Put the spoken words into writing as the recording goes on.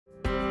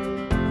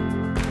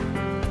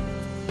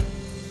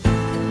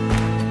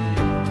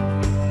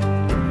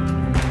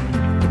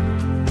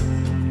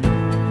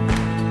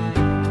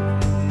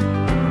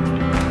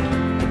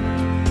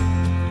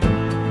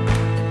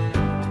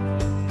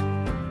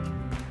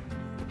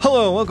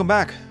Hello, welcome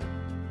back.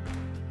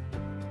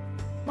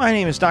 My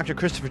name is Dr.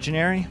 Christopher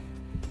Gennari,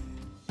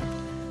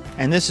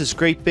 and this is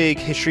Great Big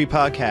History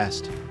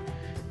Podcast.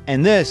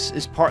 And this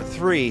is part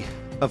 3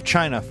 of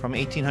China from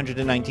 1800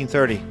 to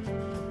 1930,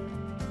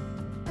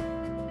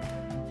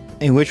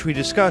 in which we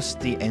discuss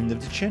the end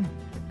of the Qing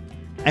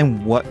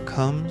and what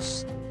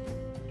comes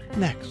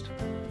next.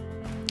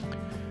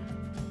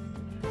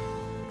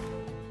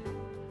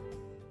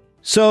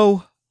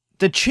 So,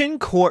 the Qing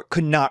court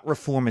could not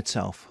reform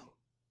itself.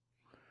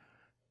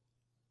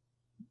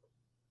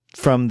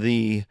 From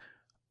the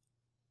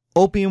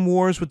Opium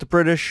Wars with the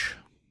British,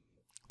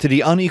 to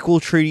the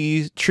unequal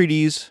treaties,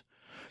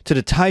 to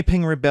the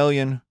Taiping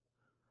Rebellion,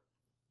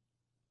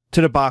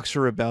 to the Boxer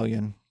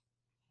Rebellion,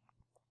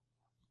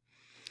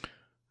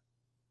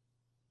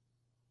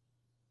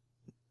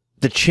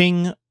 the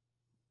Qing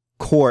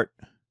court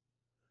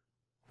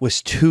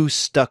was too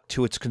stuck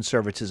to its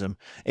conservatism.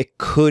 It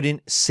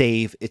couldn't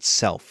save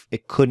itself.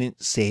 It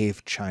couldn't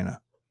save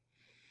China.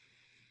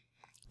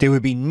 There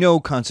would be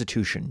no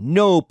constitution,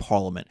 no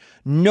parliament,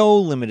 no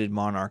limited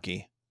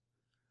monarchy.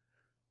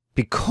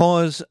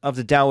 Because of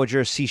the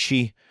Dowager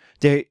Cixi,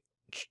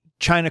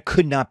 China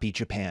could not be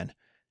Japan,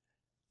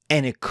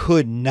 and it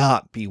could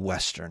not be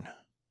Western.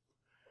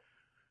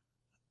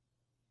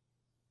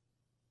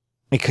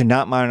 It could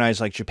not modernize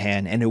like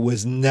Japan, and it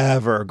was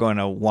never going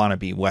to want to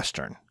be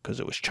Western because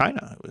it was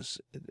China. It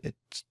was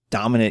its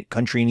dominant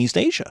country in East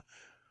Asia.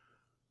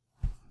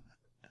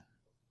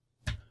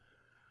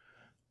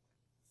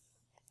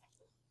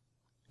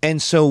 And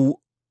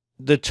so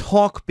the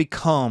talk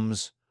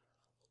becomes,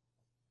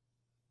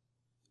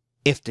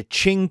 if the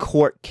Qing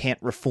court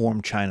can't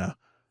reform China,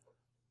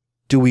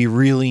 do we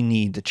really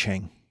need the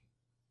Qing?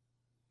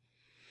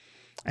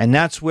 And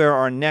that's where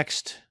our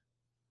next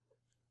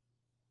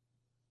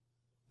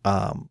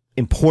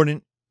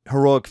important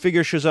heroic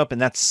figure shows up,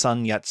 and that's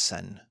Sun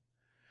Yat-sen.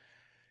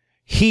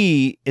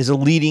 He is a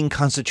leading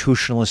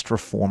constitutionalist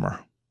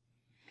reformer.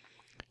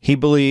 He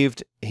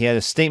believed he had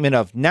a statement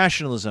of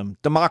nationalism,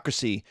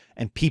 democracy,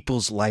 and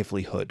people's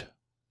livelihood.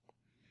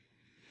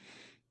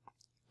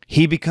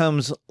 He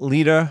becomes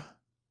leader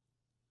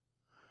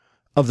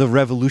of the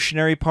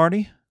Revolutionary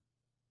Party,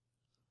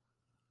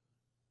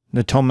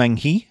 the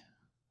Tomenghui,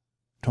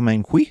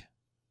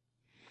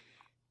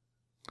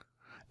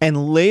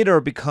 and later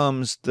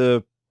becomes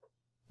the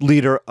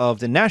leader of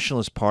the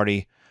Nationalist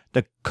Party,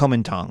 the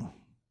Kuomintang,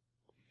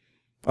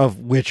 of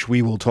which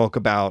we will talk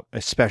about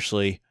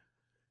especially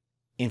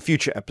in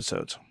future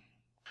episodes.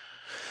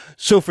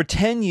 So for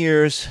 10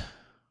 years,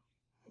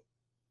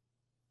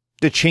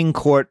 the Qing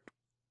court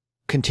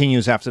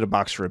continues after the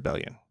Boxer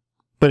Rebellion,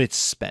 but it's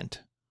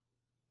spent.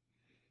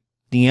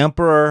 The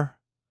emperor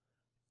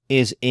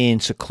is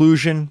in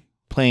seclusion,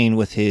 playing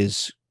with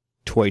his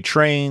toy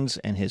trains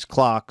and his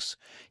clocks.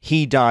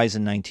 He dies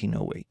in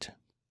 1908.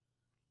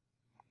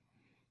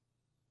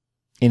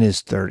 In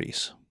his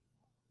 30s.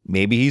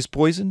 Maybe he's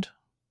poisoned?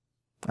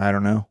 I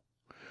don't know.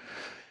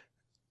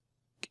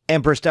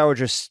 Empress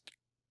Dowager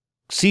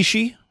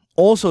Cixi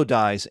also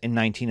dies in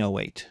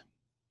 1908.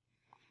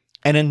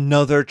 And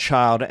another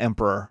child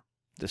emperor,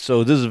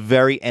 so this is the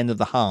very end of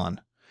the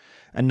Han,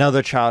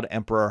 another child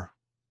emperor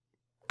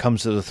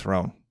comes to the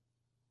throne.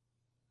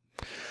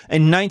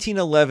 In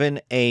 1911,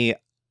 a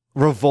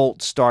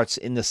revolt starts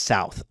in the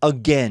south.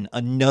 Again,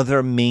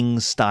 another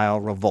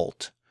Ming-style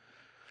revolt.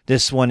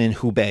 This one in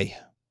Hubei.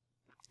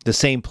 The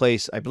same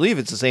place, I believe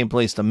it's the same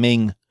place the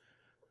Ming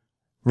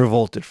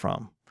revolted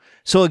from.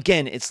 So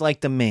again, it's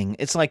like the Ming.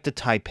 It's like the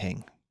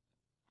Taiping.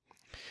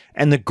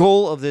 And the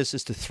goal of this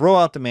is to throw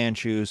out the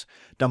Manchus,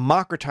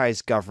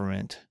 democratize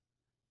government,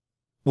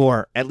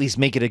 or at least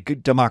make it a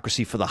good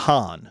democracy for the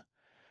Han.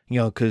 You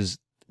know, because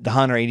the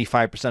Han are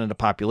 85% of the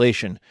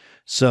population.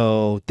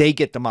 So they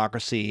get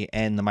democracy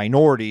and the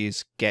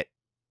minorities get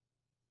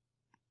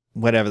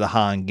whatever the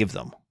Han give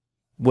them,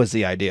 was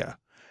the idea.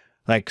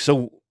 Like,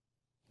 so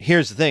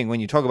here's the thing.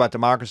 When you talk about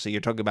democracy, you're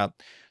talking about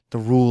the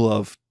rule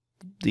of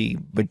the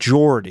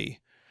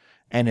majority.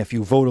 And if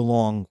you vote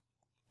along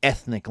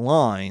ethnic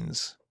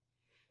lines,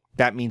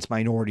 that means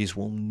minorities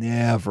will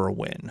never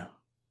win.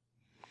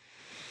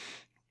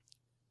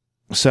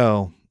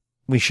 So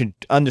we should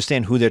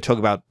understand who they're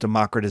talking about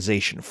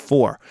democratization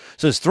for.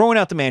 So it's throwing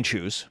out the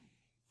Manchus,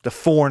 the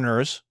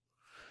foreigners,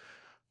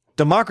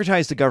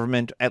 democratize the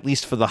government, at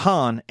least for the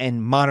Han,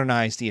 and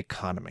modernize the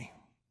economy.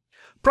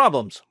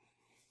 Problems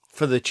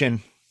for the Qing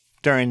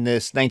during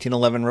this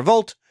 1911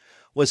 revolt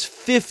was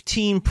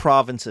 15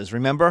 provinces.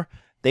 Remember,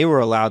 they were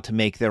allowed to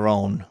make their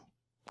own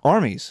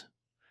armies.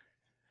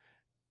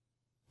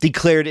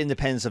 Declared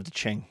independence of the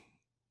Qing.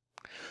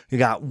 You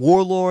got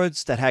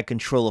warlords that had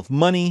control of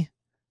money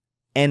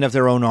and of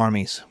their own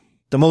armies.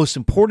 The most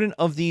important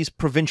of these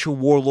provincial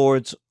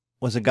warlords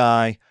was a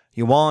guy,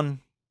 Yuan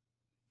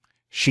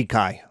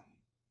Shikai,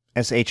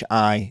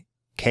 Shikai.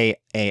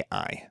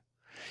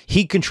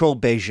 He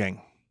controlled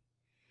Beijing,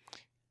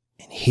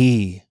 and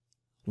he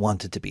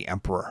wanted to be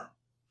emperor.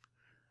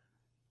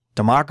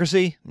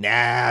 Democracy?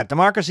 Nah,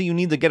 democracy, you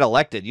need to get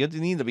elected. You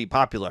need to be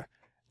popular.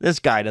 This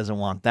guy doesn't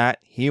want that.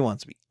 He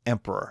wants to be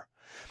emperor.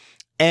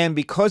 And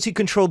because he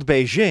controlled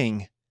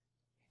Beijing,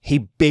 he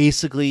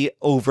basically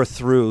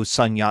overthrew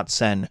Sun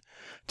Yat-sen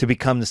to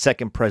become the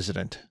second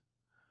president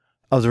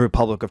of the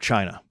Republic of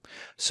China.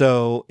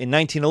 So in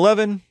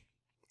 1911,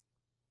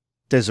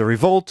 there's a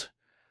revolt.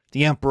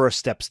 The emperor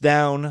steps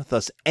down,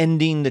 thus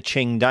ending the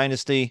Qing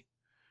dynasty.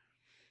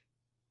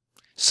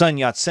 Sun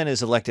Yat-sen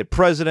is elected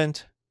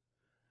president.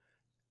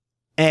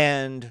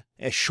 And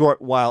a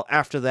short while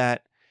after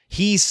that,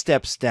 he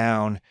steps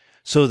down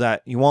so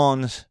that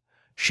Yuan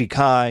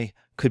Shikai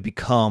could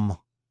become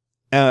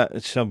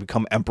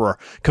emperor,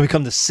 could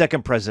become the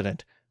second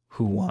president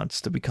who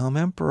wants to become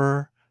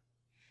emperor.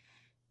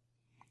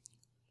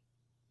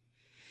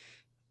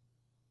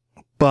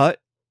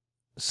 But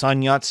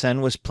Sun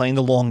Yat-sen was playing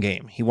the long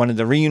game. He wanted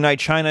to reunite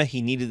China.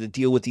 He needed to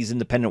deal with these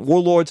independent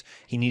warlords.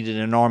 He needed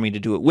an army to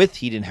do it with.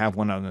 He didn't have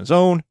one on his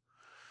own.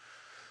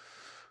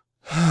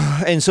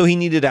 And so he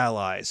needed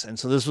allies. And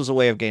so this was a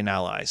way of getting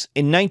allies.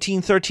 In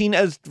 1913,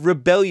 a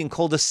rebellion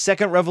called the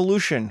Second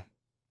Revolution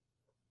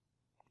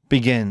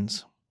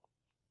begins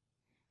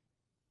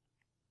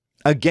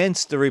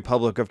against the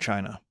Republic of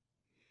China.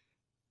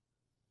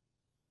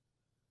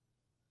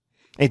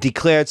 It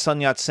declared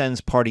Sun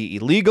Yat-sen's party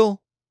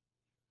illegal.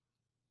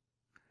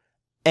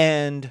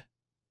 And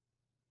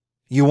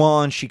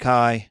Yuan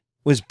Shikai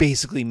was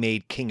basically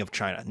made king of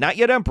China. Not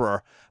yet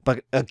emperor,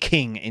 but a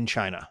king in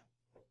China.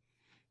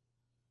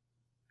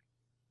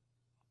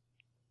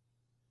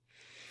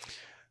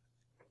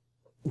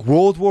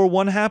 World War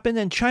I happened,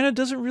 and China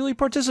doesn't really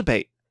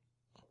participate.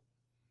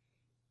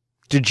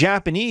 The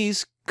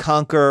Japanese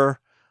conquer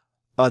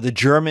the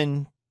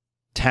German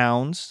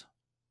towns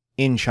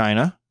in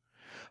China.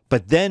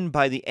 But then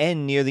by the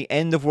end, near the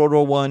end of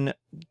World War I,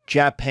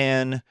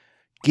 Japan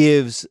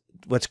gives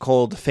what's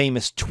called the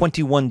famous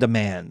 21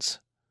 demands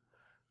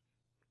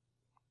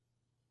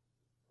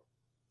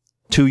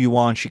to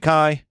Yuan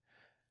Shikai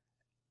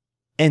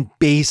and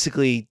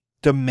basically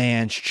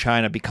demands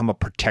China become a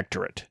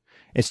protectorate.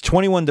 It's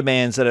 21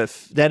 demands that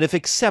if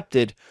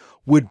accepted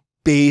would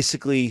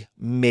basically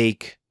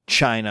make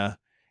China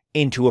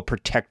into a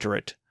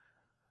protectorate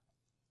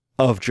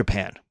of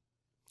Japan,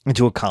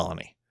 into a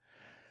colony.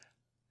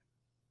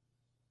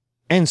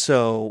 And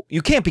so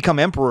you can't become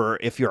emperor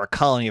if you're a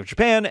colony of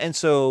Japan. And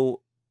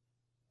so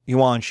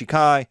Yuan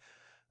Shikai,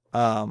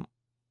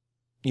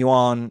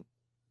 Yuan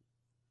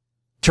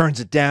turns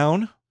it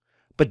down,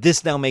 but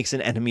this now makes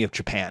an enemy of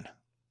Japan.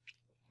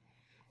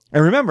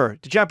 And remember,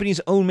 the Japanese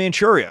own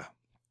Manchuria.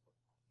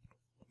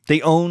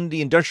 They own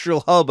the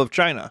industrial hub of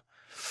China.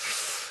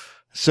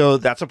 So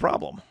that's a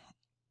problem.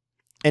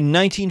 In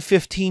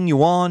 1915,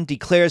 Yuan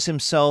declares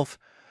himself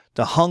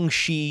the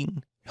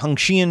Hongxian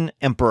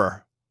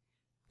Emperor.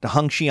 The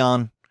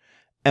Hongxian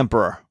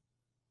Emperor.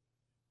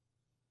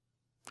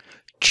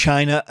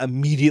 China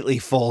immediately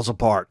falls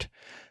apart.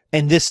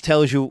 And this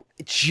tells you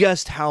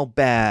just how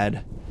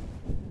bad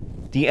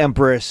the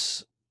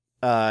Empress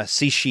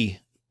Cixi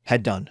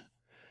had done.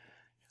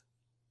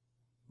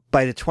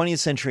 By the 20th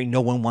century,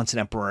 no one wants an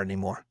emperor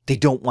anymore. They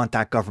don't want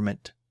that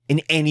government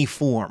in any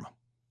form.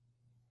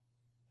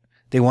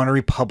 They want a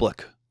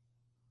republic.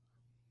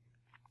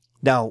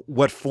 Now,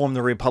 what form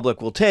the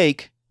republic will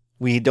take,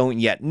 we don't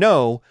yet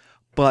know,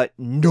 but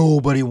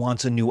nobody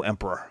wants a new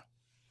emperor.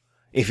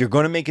 If you're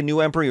going to make a new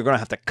emperor, you're going to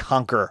have to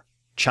conquer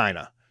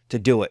China to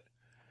do it.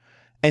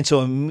 And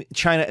so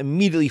China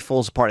immediately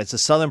falls apart as the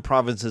southern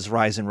provinces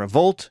rise in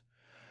revolt.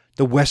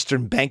 The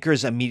Western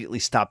bankers immediately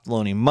stop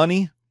loaning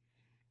money.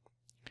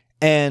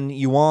 And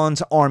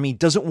Yuan's army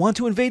doesn't want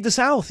to invade the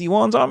south.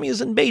 Yuan's army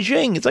is in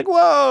Beijing. It's like,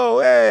 whoa,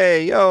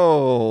 hey,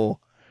 yo,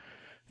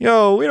 we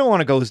don't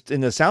want to go in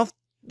the south.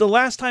 The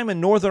last time a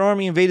northern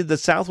army invaded the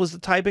south was the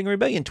Taiping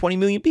Rebellion. 20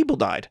 million people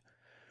died.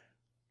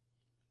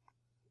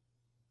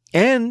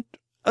 And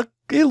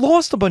it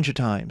lost a bunch of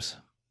times.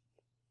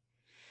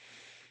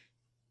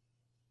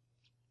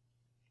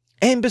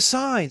 And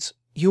besides,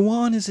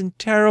 Yuan is in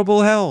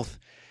terrible health.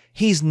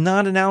 He's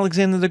not an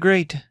Alexander the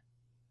Great.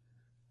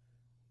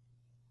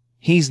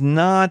 He's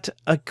not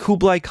a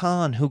Kublai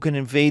Khan who can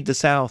invade the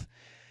south.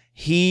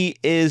 He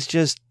is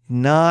just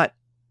not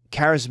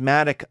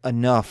charismatic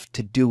enough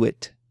to do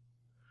it.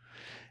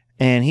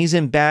 And he's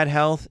in bad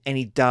health, and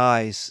he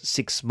dies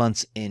 6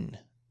 months in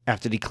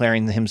after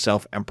declaring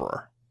himself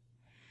emperor.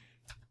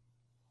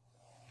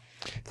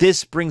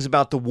 This brings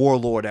about the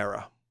warlord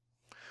era.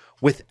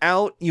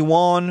 Without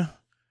Yuan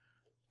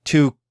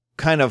to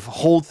kind of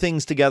hold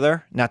things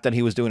together, not that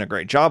he was doing a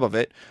great job of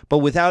it, but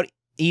without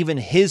even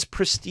his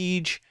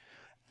prestige,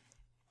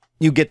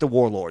 you get the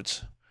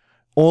warlords.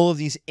 All of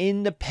these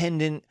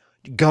independent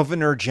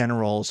governor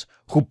generals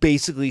who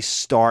basically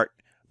start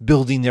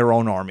building their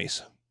own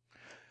armies.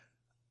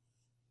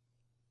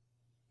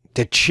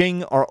 The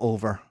Qing are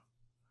over.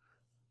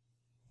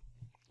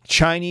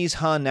 Chinese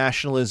Han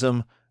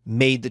nationalism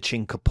made the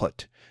Qing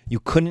kaput. You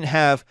couldn't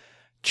have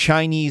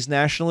Chinese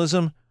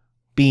nationalism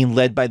being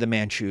led by the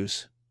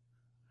Manchus.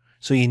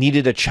 So you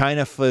needed a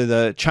China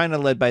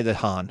led by the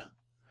Han.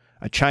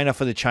 A China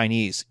for the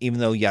Chinese, even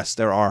though, yes,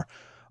 there are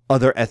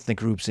other ethnic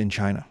groups in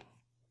China.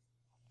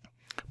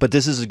 But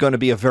this is going to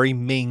be a very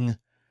Ming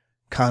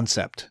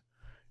concept.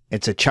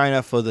 It's a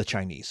China for the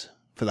Chinese,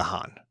 for the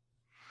Han.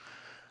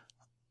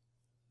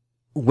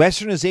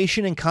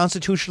 Westernization and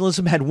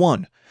constitutionalism had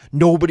won.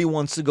 Nobody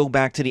wants to go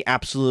back to the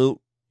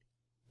absolute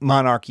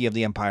monarchy of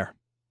the empire.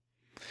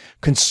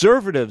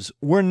 Conservatives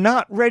were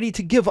not ready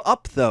to give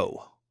up,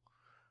 though.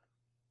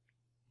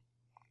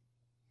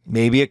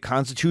 Maybe a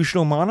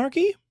constitutional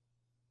monarchy?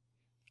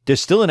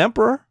 There's still an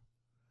emperor.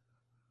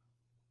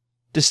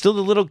 There's still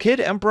the little kid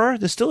emperor.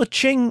 There's still a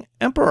Qing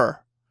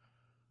emperor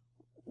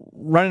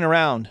running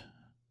around.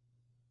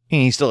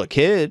 And he's still a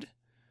kid,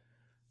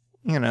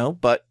 you know,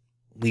 but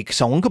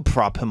someone could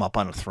prop him up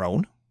on a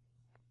throne.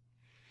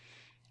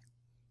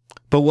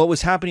 But what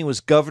was happening was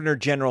governor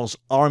generals,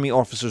 army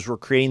officers were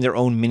creating their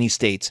own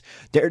mini-states,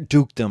 their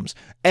dukedoms.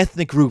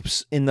 Ethnic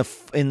groups in the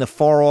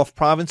far-off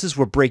provinces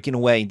were breaking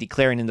away and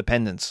declaring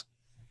independence.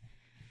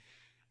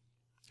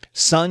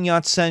 Sun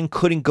Yat-sen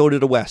couldn't go to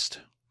the West.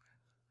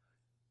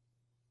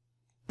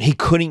 He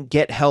couldn't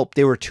get help.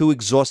 They were too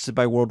exhausted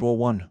by World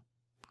War I.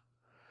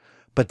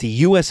 But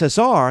the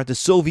USSR, the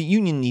Soviet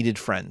Union, needed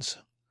friends.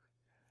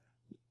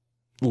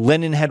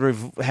 Lenin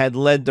had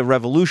led the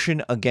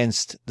revolution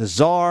against the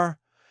Tsar,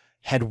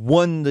 had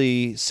won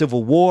the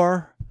Civil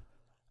War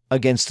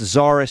against the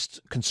Tsarist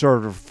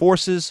conservative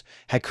forces,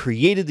 had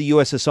created the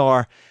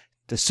USSR.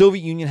 The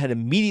Soviet Union had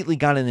immediately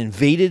gotten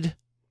invaded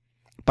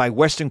by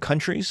Western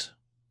countries,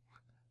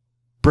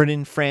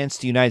 Britain, France,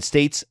 the United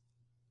States,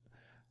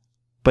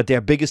 but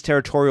their biggest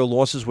territorial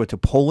losses were to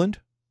Poland.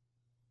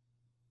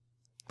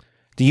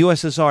 The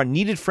USSR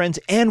needed friends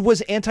and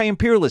was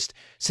anti-imperialist.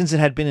 Since it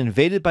had been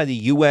invaded by the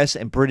US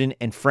and Britain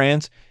and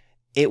France,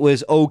 it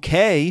was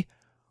okay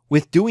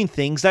with doing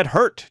things that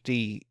hurt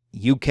the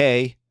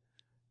UK,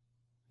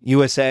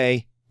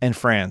 USA, and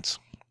France.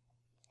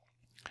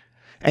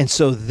 And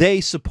so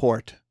they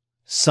support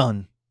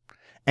Sun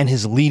and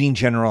his leading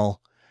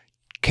general,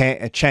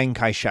 Chiang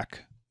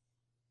Kai-shek,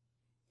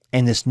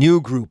 and this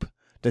new group,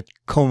 the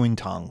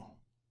Kuomintang.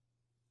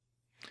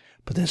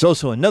 But there's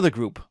also another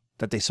group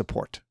that they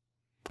support.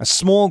 A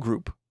small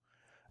group,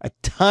 a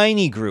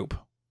tiny group,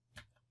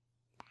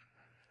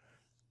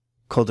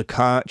 called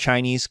the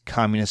Chinese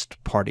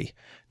Communist Party,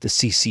 the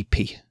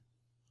CCP.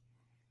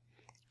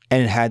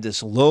 And it had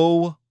this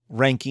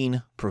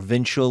low-ranking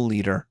provincial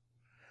leader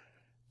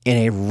in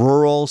a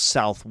rural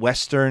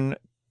southwestern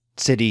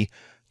city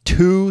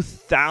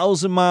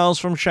 2,000 miles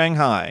from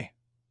Shanghai,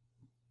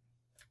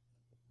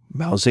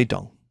 Mao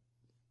Zedong.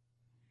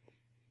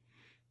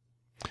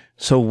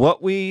 So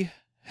what we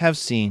have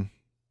seen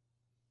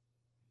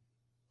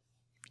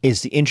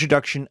is the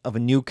introduction of a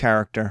new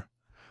character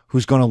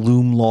who's going to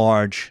loom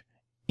large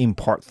in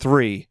part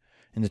 3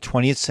 in the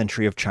 20th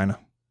century of China.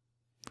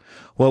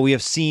 What we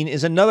have seen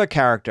is another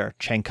character,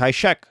 Chiang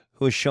Kai-shek,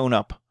 who has shown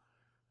up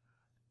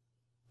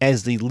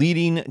as the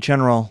leading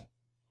general,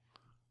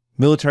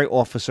 military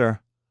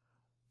officer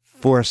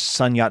for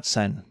Sun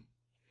Yat-sen.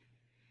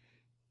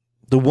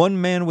 The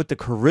one man with the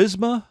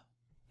charisma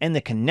and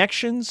the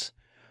connections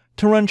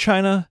to run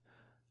China,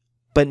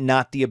 but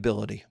not the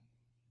ability.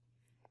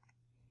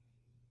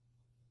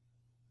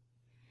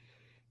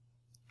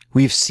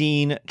 We've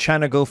seen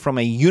China go from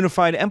a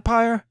unified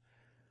empire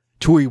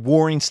to a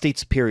warring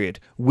states period,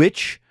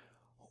 which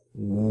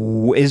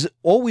is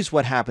always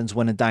what happens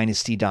when a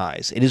dynasty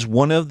dies. It is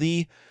one of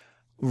the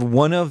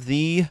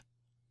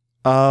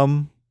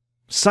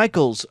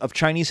cycles of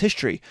Chinese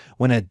history.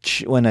 When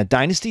a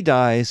dynasty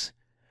dies,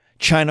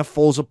 China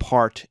falls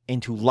apart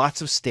into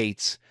lots of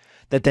states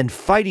that then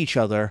fight each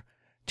other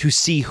to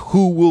see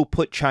who will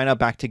put China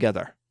back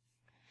together.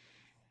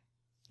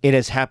 It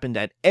has happened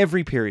at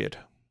every period.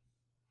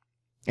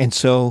 And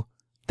so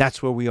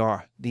that's where we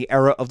are, the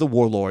era of the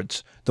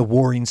warlords, the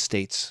warring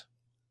states.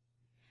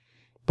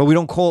 But we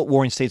don't call it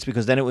warring states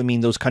because then it would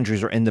mean those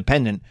countries are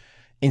independent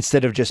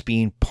instead of just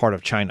being part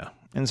of China.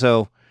 And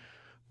so,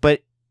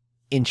 but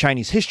in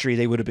Chinese history,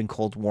 they would have been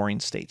called warring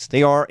states.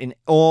 They are in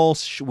all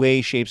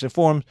ways, shapes, and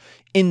forms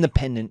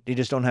independent. They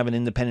just don't have an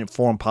independent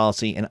foreign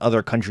policy, and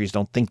other countries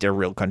don't think they're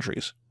real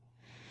countries.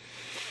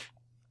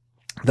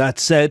 That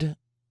said,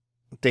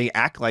 they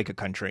act like a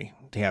country.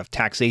 They have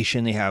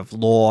taxation, they have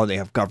law, they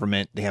have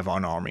government, they have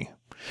an army.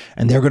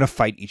 And they're going to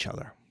fight each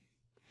other.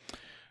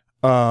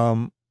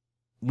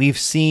 We've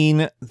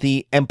seen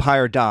the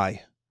empire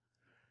die.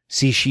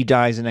 Cixi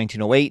dies in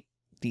 1908.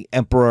 The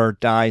emperor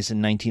dies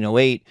in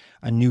 1908.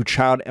 A new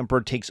child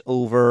emperor takes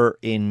over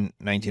in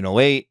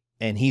 1908.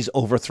 And he's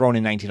overthrown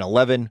in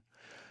 1911.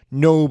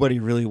 Nobody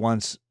really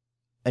wants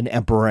an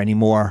emperor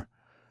anymore.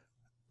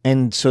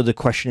 And so the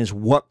question is,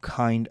 what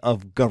kind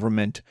of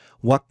government,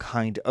 what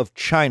kind of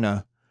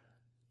China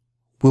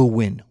will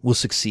win, will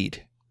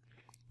succeed?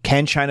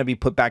 Can China be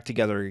put back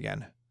together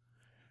again?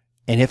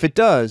 And if it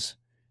does,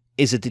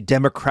 is it the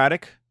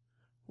democratic,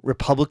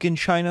 republican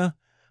China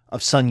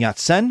of Sun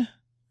Yat-sen?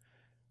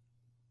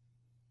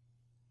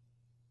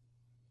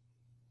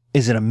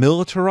 Is it a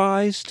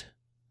militarized,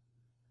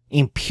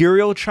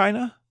 imperial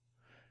China?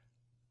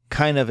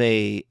 Kind of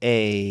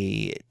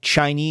a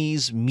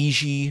Chinese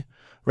Meiji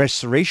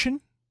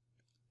restoration?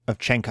 of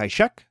Chiang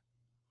Kai-shek?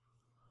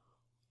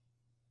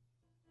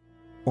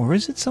 Or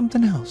is it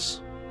something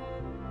else?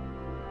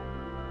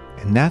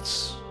 And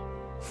that's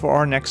for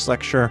our next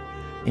lecture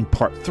in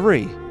part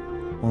 3,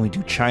 when we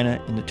do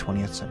China in the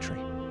 20th century.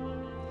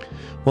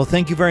 Well,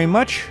 thank you very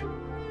much.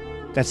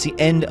 That's the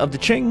end of the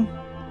Qing.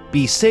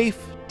 Be safe,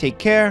 take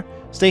care,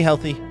 stay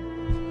healthy.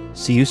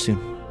 See you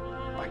soon.